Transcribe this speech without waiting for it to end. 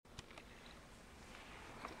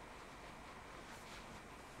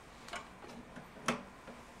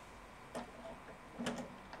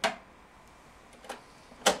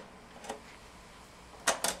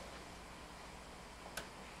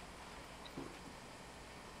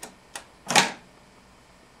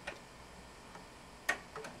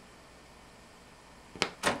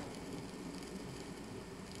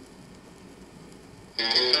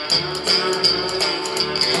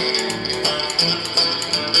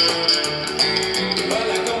Well,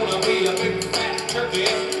 there's gonna be a big fat turkey.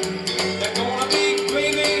 There's gonna be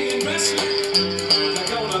gravy and dressing. There's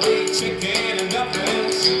gonna be chicken and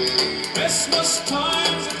dumplings. Christmas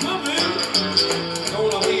time's a coming.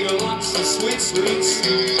 Gonna be lots of sweet sweets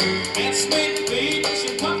and sweet peach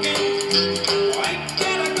and pumpkin. Ain't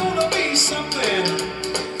that gonna be something?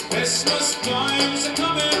 Christmas time's a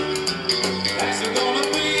coming. There's gonna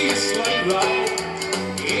be a sleigh ride.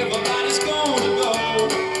 Everybody's gonna go.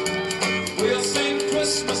 We'll sing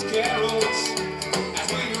Christmas carols as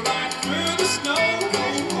we ride through the snow.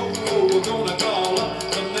 We're gonna call up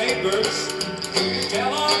the neighbors and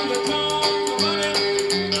tell them to come running.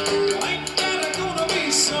 Ain't that gonna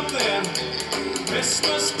be something?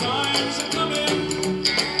 Christmas time's a coming.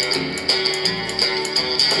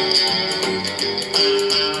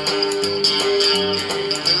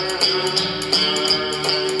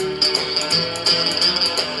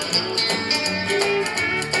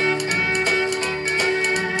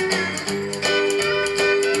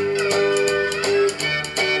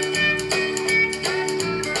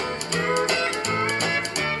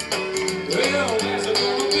 Well, there's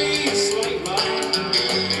gonna be a sleigh ride.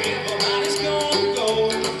 Everybody's gonna go.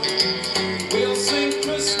 We'll sing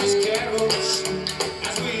Christmas carols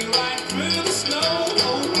as we ride through the snow.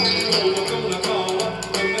 We're gonna call up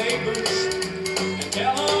the neighbors and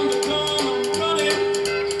tell them to come running.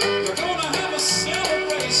 We're gonna have a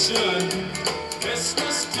celebration.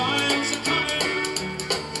 Christmas time's a coming.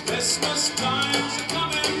 Christmas time's a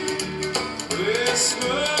coming.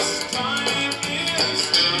 Christmas